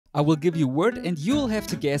I will give you a word and you'll have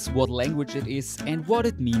to guess what language it is and what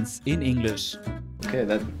it means in English. Okay,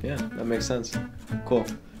 that makes sense. Cool.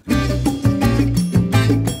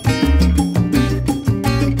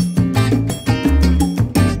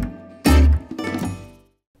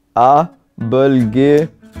 A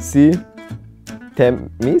bölgesi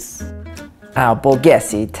temiz. A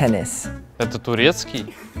bölgesi temiz. Это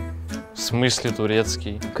турецкий? В смысле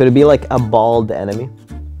турецкий? Could it be like a bald enemy?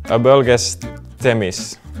 A bölges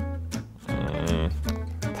temiz.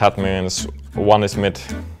 That means one is mid.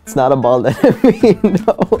 It's not a bald enemy,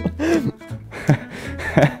 no.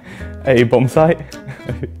 A bomb site.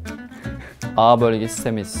 A bölgesi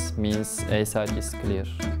temiz means A side is clear.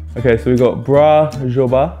 Okay, so we got bra,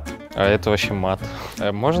 joba. А это вообще мат.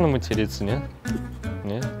 Можно материться, нет?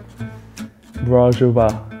 Нет? Bra,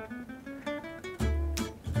 joba.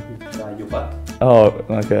 Oh,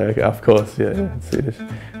 okay, of course, yeah, Swedish.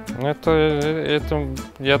 Это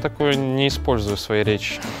я такое не использую в своей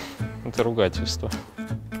речи. Это ругательство.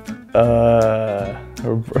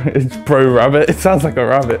 It's bro rabbit. It sounds like a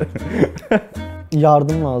rabbit.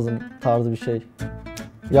 Yardım lazım tarzı bir şey.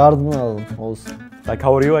 Yardım lazım olsun. Like,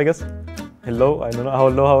 how are you, I guess? Hello, I don't know.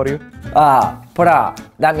 Hello, how are you? Bra.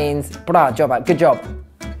 That means bra job. Good job.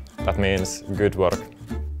 That means good work.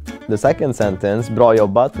 The second sentence, bra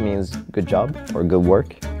jobbat, means good job or good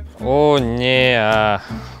work. О, не.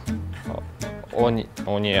 О,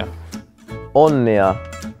 не. Onnea.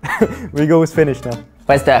 We go with Finnish now.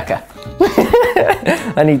 Where's Durka?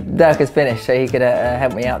 I need Durka's Finnish so he could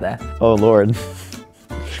help me out there. Oh Lord.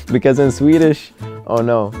 Because in Swedish, oh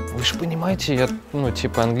no. Вы же понимаете, я,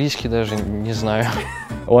 типа, английский даже не знаю.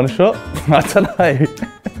 Want a shot? I don't know.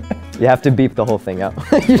 You have to beep the whole thing out.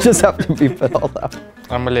 You just have to beep it all out.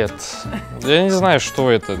 Омлет. Я не знаю, что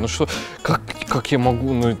это. Ну что, как я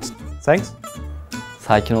могу, Thanks.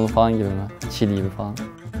 Sakin ol falan gibi mi? Chill gibi falan.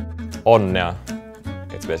 Onnea.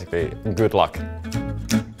 It's basically good luck.